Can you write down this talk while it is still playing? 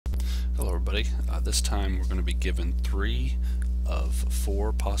everybody. This time we're going to be given 3 of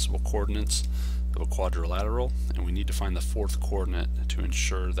 4 possible coordinates of a quadrilateral, and we need to find the 4th coordinate to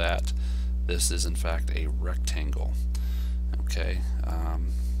ensure that this is in fact a rectangle. Okay, a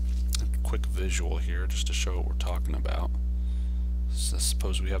quick visual here just to show what we're talking about. So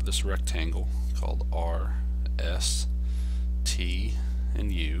suppose we have this rectangle called R, S, T,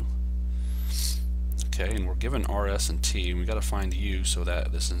 and U. Okay, and we're given R, S, and T, and we've got to find U so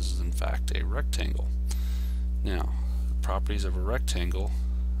that this is in fact a rectangle. Now, the properties of a rectangle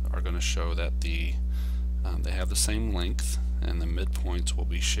are going to show that they have the same length and the midpoints will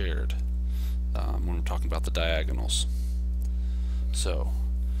be shared when we're talking about the diagonals. So,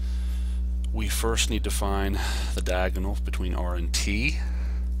 we first need to find the diagonal between R and T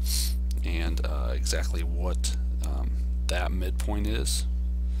and exactly what that midpoint is.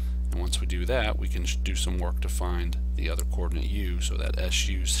 And once we do that, we can do some work to find the other coordinate U so that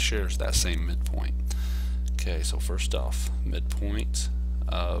SU shares that same midpoint. Okay, so first off, midpoint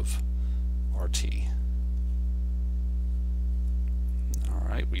of RT.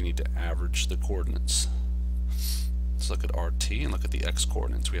 Alright, we need to average the coordinates. Let's look at RT and look at the x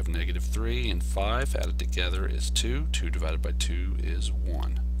coordinates. We have -3 and 5 added together is 2. 2 divided by 2 is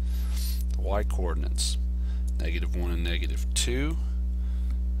 1. The y coordinates, -1 and -2.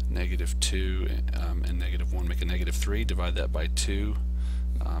 -2 and -1 make a -3. Divide that by 2.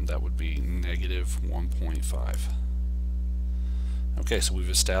 That would be -1.5. Okay, so we've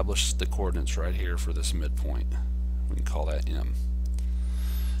established the coordinates right here for this midpoint. We can call that M.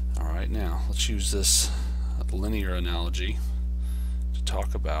 Alright, now let's use this linear analogy to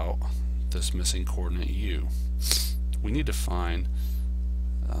talk about this missing coordinate U. We need to find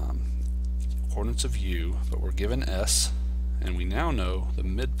coordinates of U, but we're given S, and we now know the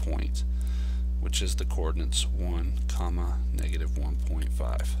midpoint, which is the coordinates 1,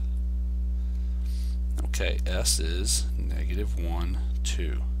 -1.5. Okay, S is -1,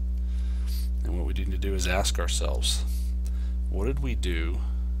 2. And what we need to do is ask ourselves, what did we do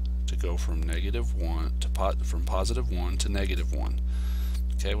to go from -1 to from +1 to -1?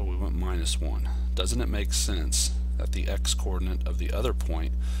 Okay, well, we went -1. Doesn't it make sense that the x coordinate of the other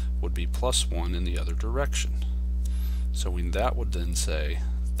point would be +1 in the other direction? So that would then say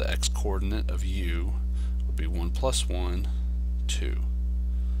the x coordinate of U would be 1 + 1, 2.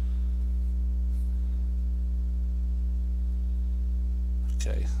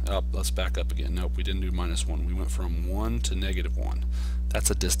 Okay, let's back up again. Nope, we didn't do -1. We went from 1 to -1.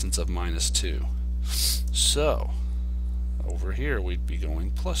 That's a distance of -2. So, over here we'd be going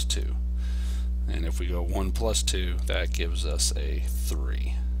 +2. And if we go 1 + 2, that gives us a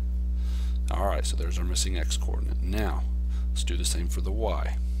 3. Alright, so there's our missing x coordinate. Now, let's do the same for the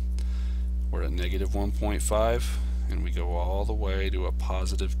y. We're at -1.5, and we go all the way to a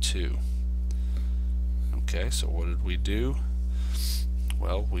 +2. Okay, so what did we do?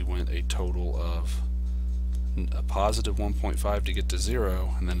 Well, we went a total of a +1.5 to get to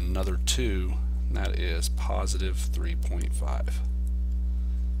 0, and then another 2, and that is +3.5.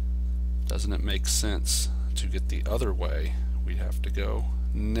 Doesn't it make sense to get the other way? We'd have to go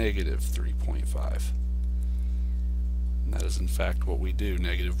 -3.5. And that is in fact what we do.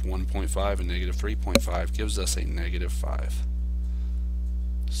 -1.5 and -3.5 gives us a -5.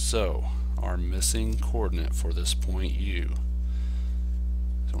 So, our missing coordinate for this point U,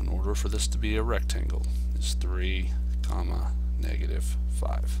 so in order for this to be a rectangle, is 3,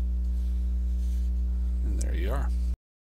 -5. And there you are.